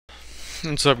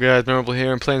What's up, guys? Memorable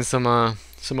here. I'm playing some of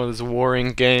this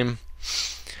warring game.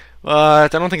 I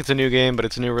don't think it's a new game, but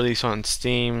it's a new release on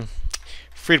Steam,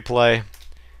 free to play.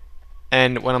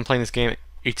 And when I'm playing this game,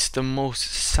 it's the most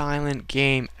silent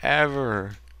game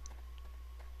ever.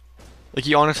 Like,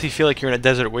 you honestly feel like you're in a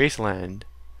desert wasteland.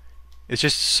 It's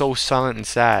just so silent and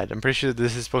sad. I'm pretty sure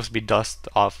this is supposed to be dust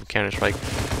off of Counter-Strike,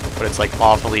 but it's like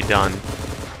awfully done.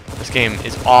 This game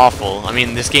is awful. I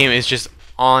mean, this game is just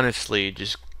honestly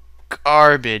just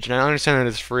garbage. And I understand that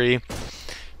it's free,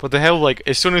 but the hell, like,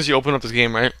 as soon as you open up this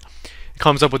game, right, it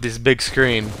comes up with this big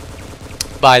screen.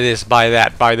 Buy this, buy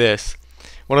that, buy this.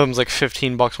 One of them's like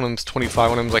 15 bucks, one of them's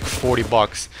 25, one of them's like 40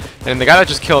 bucks. And the guy that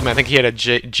just killed me, I think he had a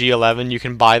G11. You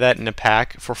can buy that in a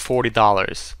pack for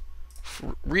 $40.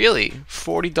 Really?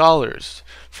 $40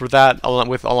 for that, along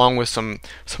with some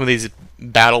of these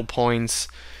battle points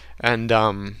and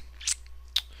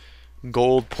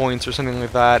gold points or something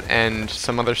like that, and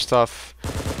some other stuff.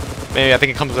 Maybe I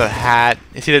think it comes with a hat.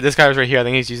 You see that this guy's right here. I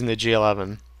think he's using the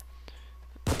G11.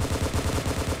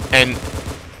 And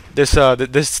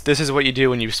this is what you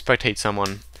do when you spectate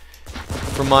someone.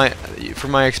 From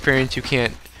my experience, you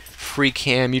can't free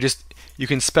cam. You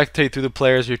can spectate through the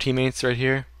players, your teammates right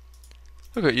here.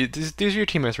 Look at you. These are your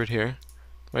teammates right here.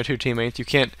 My two teammates. You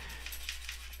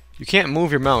can't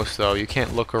move your mouse though. You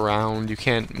can't look around. You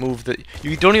can't move the.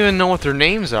 You don't even know what their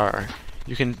names are.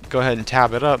 You can go ahead and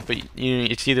tab it up, but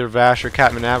it's either Vash or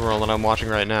Captain Admiral that I'm watching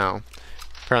right now.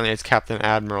 Apparently it's Captain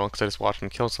Admiral because I just watched him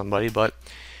kill somebody,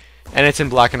 and it's in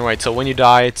black and white. So when you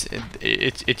die,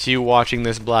 it's you watching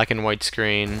this black and white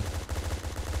screen.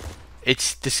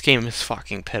 This game is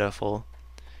fucking pitiful.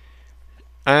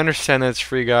 I understand that it's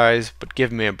free, guys, but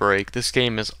give me a break. This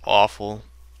game is awful.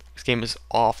 This game is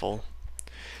awful.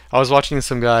 I was watching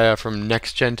some guy from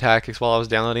Next Gen Tactics while I was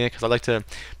downloading it, because I like to,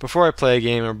 before I play a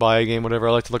game or buy a game, whatever,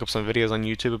 I like to look up some videos on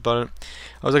YouTube about it.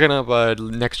 I was looking up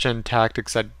Next Gen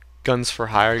Tactics, that Guns for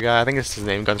Hire guy. I think it's his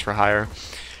name, Guns for Hire.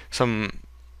 Some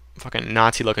fucking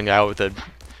Nazi-looking guy with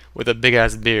a big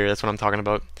ass beard. That's what I'm talking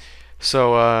about.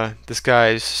 So this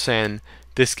guy's saying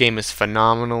this game is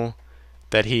phenomenal.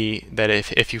 That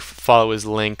if you follow his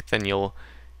link, then you'll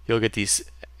get these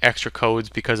extra codes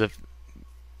because of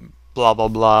blah blah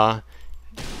blah.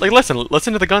 Like, listen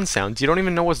to the gun sounds. You don't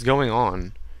even know what's going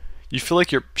on. You feel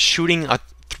like you're shooting a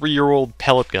 3-year-old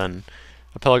pellet gun.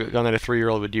 A pellet gun that a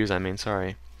 3-year-old would use, I mean,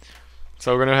 sorry.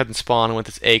 So we're gonna go ahead and spawn with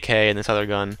this AK and this other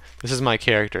gun. This is my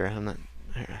character. I'm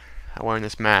wearing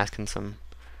this mask and some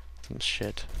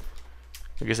shit.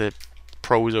 I guess the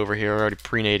pros over here are already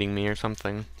pre-nading me or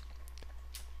something.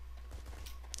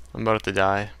 I'm about to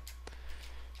die.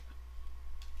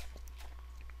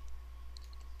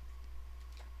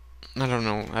 I don't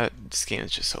know. This game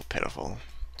is just so pitiful.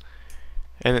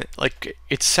 And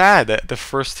it's sad that the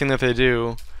first thing that they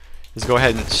do is go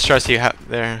ahead and stress you.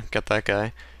 There, get that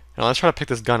guy. Now let's try to pick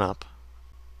this gun up.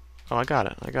 Oh, I got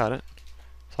it. I got it.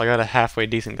 So I got a halfway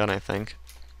decent gun, I think.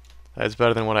 That's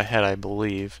better than what I had, I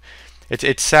believe.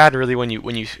 It's sad, really,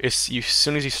 when as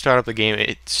soon as you start up the game,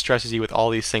 it stresses you with all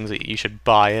these things that you should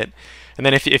buy it, and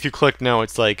then if you click no,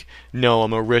 it's like, no,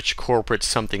 I'm a rich corporate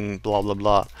something, blah blah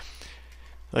blah.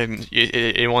 Like,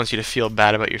 it wants you to feel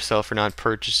bad about yourself for not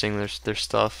purchasing their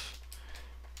stuff.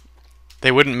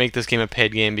 They wouldn't make this game a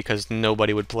paid game because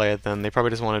nobody would play it then. They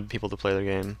probably just wanted people to play their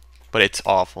game, but it's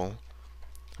awful.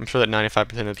 I'm sure that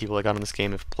 95% of the people that got on this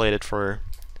game have played it for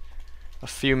a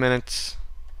few minutes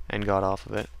and got off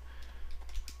of it.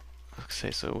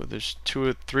 Okay, so there's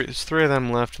there's 3 of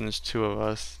them left, and there's 2 of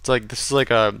us. It's like, this is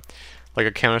like a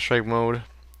Counter-Strike mode,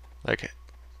 like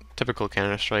typical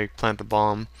Counter-Strike, plant the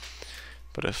bomb.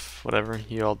 But if whatever,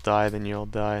 you all die, then you all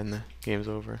die, and the game's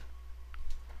over.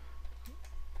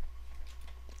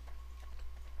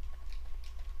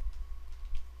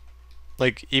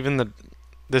 Like, even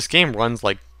this game runs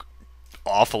like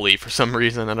awfully for some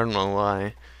reason. I don't know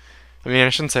why. I mean, I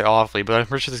shouldn't say awfully, but I'm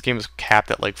pretty sure this game is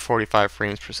capped at like 45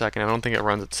 frames per second. I don't think it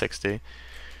runs at 60,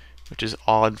 which is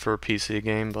odd for a PC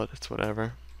game, but it's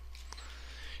whatever.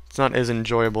 It's not as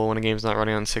enjoyable when a game's not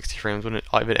running on 60 frames when it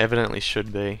evidently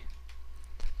should be.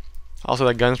 Also,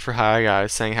 that Guns for Hire guy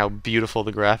is saying how beautiful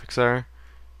the graphics are.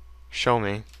 Show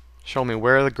me. Show me.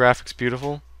 Where are the graphics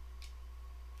beautiful?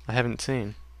 I haven't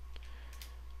seen.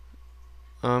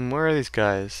 Where are these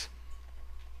guys?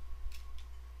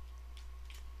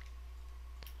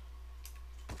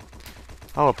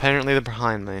 Oh, apparently they're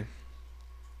behind me.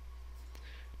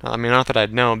 I mean, not that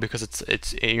I'd know, because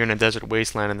you're in a desert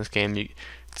wasteland in this game.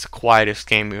 It's the quietest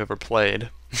game you've ever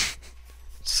played. It's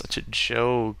such a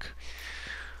joke.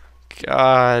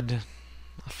 God,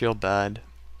 I feel bad.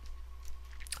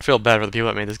 I feel bad for the people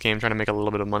that made this game, trying to make a little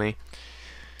bit of money.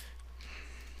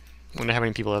 Wonder how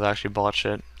many people have actually bought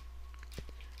shit.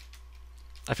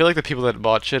 I feel like the people that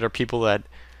bought shit are people that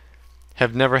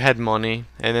have never had money,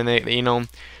 and then they you know,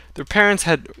 their parents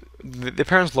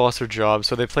lost their job,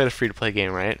 so they played a free-to-play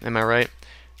game, right? Am I right?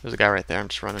 There's a guy right there. I'm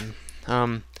just running.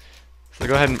 So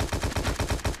go ahead and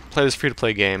play this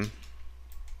free-to-play game.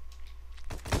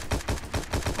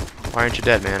 Why aren't you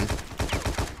dead, man?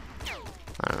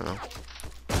 I don't know.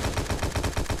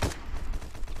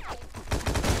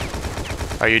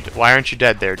 Why aren't you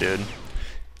dead there, dude?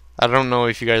 I don't know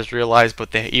if you guys realize,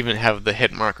 but they even have the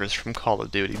hit markers from Call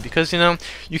of Duty. Because, you know,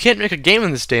 you can't make a game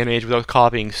in this day and age without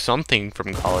copying something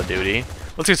from Call of Duty.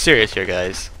 Let's get serious here,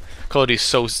 guys. Call of Duty is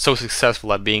so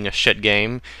successful at being a shit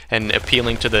game and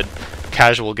appealing to the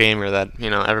casual gamer that,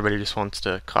 you know, everybody just wants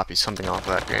to copy something off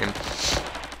of that game.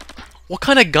 What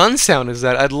kind of gun sound is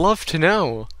that? I'd love to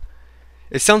know.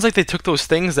 It sounds like they took those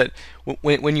things that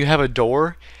when you have a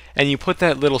door and you put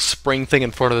that little spring thing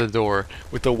in front of the door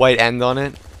with the white end on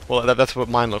it. Well, that's what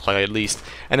mine looked like, at least.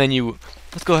 And then you...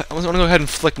 I want to go ahead and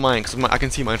flick mine, because I can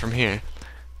see mine from here.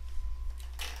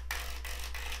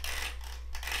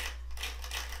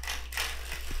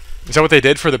 Is that what they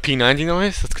did for the P90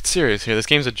 noise? Let's get serious here. This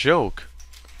game's a joke.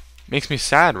 Makes me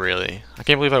sad, really. I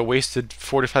can't believe I wasted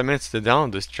 45 minutes to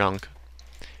download this junk.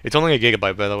 It's only a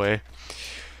gigabyte, by the way.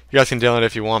 You guys can download it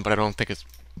if you want, but I don't think it's...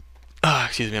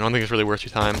 excuse me, I don't think it's really worth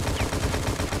your time.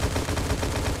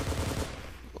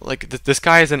 Like, this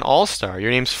guy is an all-star. Your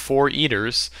name's 4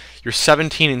 Eaters. You're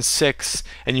 17 and 6,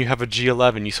 and you have a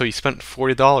G11. So you spent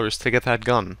 $40 to get that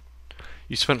gun.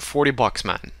 You spent 40 bucks,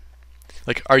 man.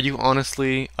 Like, are you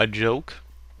honestly a joke?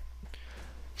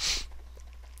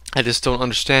 I just don't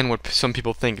understand what some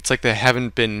people think. It's like they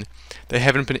haven't been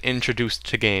introduced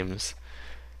to games.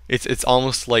 It's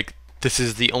almost like this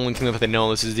is the only thing that they know.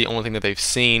 This is the only thing that they've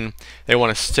seen. They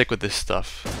want to stick with this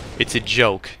stuff. It's a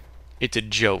joke. It's a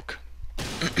joke.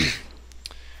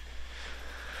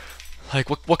 Like,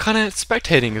 what kind of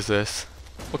spectating is this?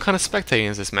 What kind of spectating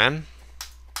is this, man?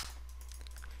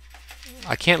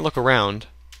 I can't look around.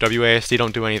 WASD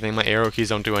don't do anything. My arrow keys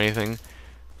don't do anything.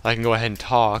 I can go ahead and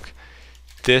talk.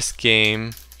 This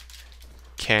game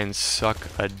can suck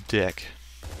a dick.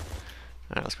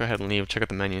 Alright, let's go ahead and leave. Check out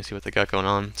the menu, see what they got going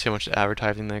on. See how much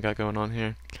advertising they got going on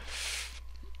here.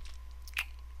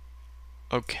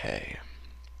 Okay.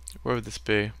 Where would this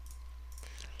be?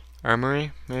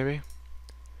 Armory, maybe?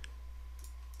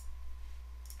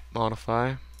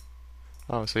 Modify.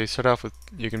 Oh, so you start off with,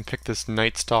 you can pick this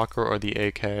Night Stalker or the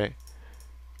AK.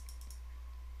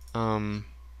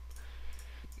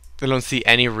 I don't see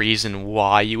any reason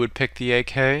why you would pick the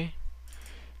AK,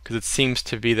 because it seems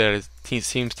to be that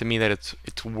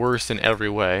it's worse in every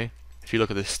way. If you look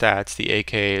at the stats, the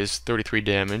AK is 33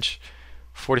 damage,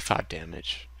 45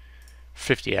 damage,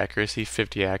 50 accuracy,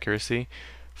 50 accuracy,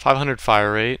 500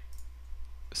 fire rate,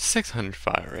 600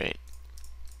 fire rate.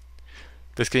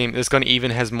 This gun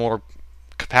even has more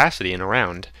capacity in a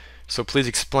round. So please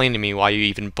explain to me why you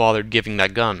even bothered giving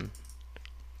that gun.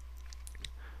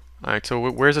 Alright, so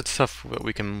where's the stuff that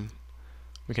we can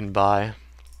buy?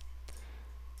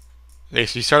 Okay,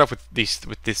 so you start off with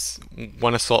this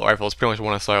one assault rifle. It's pretty much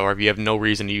one assault rifle. You have no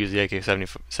reason to use the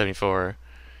AK-74, or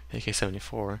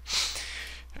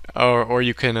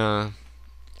you can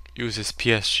use this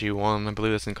PSG-1. I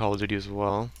believe that's in Call of Duty as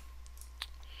well.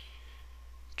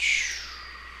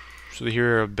 So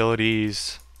here are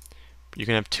abilities. You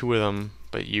can have 2 of them,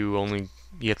 but you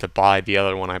have to buy the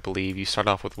other one, I believe. You start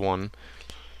off with 1.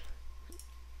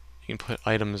 You can put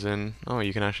items in. Oh,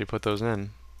 you can actually put those in.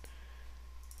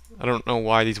 I don't know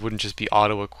why these wouldn't just be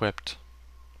auto-equipped.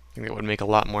 I think that would make a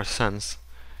lot more sense.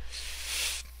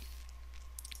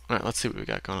 Alright, let's see what we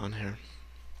got going on here.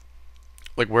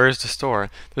 Like, where's the store?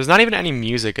 There's not even any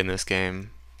music in this game.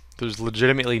 There's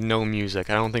legitimately no music.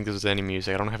 I don't think there's any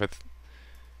music. I don't have it.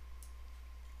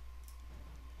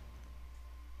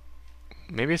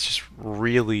 Maybe it's just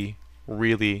really,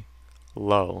 really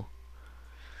low.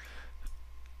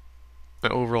 My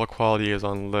overall quality is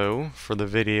on low for the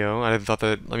video. I thought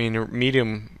that, I mean,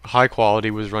 medium high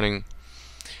quality was running.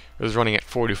 It was running at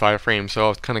 45 frames, so I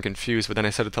was kind of confused. But then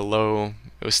I set it to low.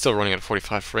 It was still running at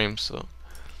 45 frames, so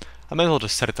I might as well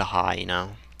just set it to high, you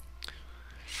know.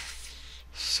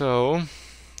 So,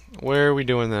 where are we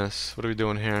doing this? What are we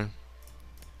doing here?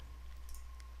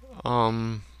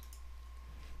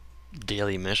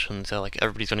 Daily missions. Like,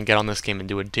 everybody's gonna get on this game and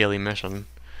do a daily mission.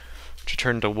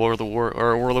 Return to World of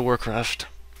Warcraft.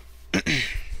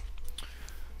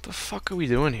 The fuck are we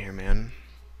doing here, man?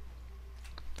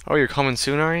 Oh, you're coming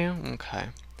soon, are you? Okay.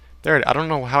 There. I don't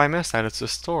know how I missed that. It's a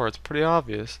store. It's pretty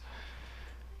obvious.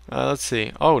 Let's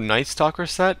see. Oh, Night Stalker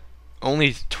set.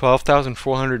 Only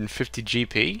 12,450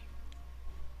 GP?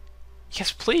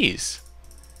 Yes, please.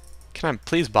 Can I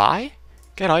please buy?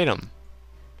 Get item.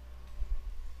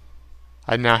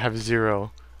 I now have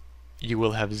 0. You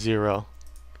will have 0.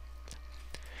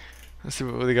 Let's see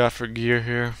what we got for gear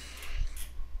here.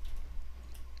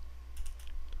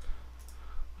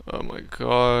 Oh my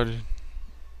god.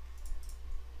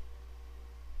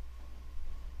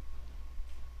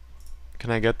 Can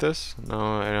I get this?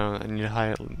 No, I don't. I need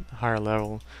a higher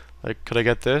level. Like, could I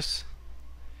get this?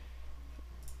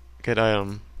 Get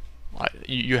item.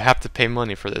 You have to pay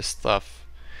money for this stuff.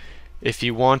 If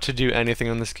you want to do anything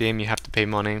on this game, you have to pay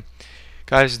money.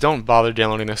 Guys, don't bother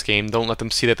downloading this game. Don't let them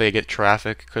see that they get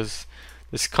traffic, because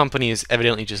this company is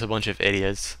evidently just a bunch of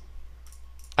idiots.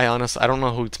 I don't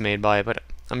know who it's made by, but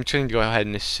I'm just going to go ahead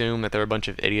and assume that they're a bunch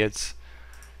of idiots.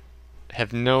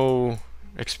 Have no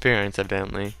experience,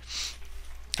 evidently.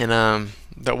 And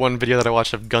that one video that I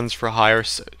watched of Guns for Hire,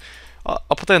 so I'll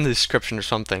put that in the description or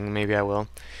something. Maybe I will.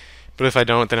 But if I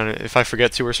don't, then if I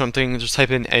forget to or something, just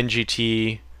type in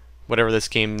NGT, whatever this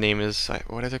game name is.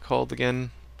 What is it called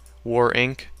again? War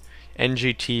Inc.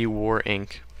 NGT War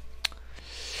Inc.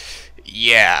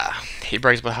 Yeah, he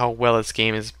brags about how well this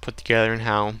game is put together and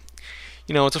how,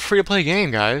 it's a free-to-play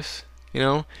game, guys.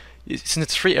 Since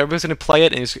it's free, everybody's going to play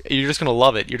it, and you're just going to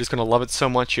love it. You're just going to love it so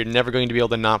much, you're never going to be able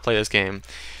to not play this game.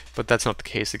 But that's not the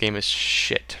case. The game is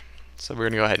shit. So we're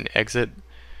going to go ahead and exit,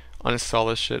 uninstall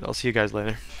this shit. I'll see you guys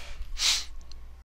later.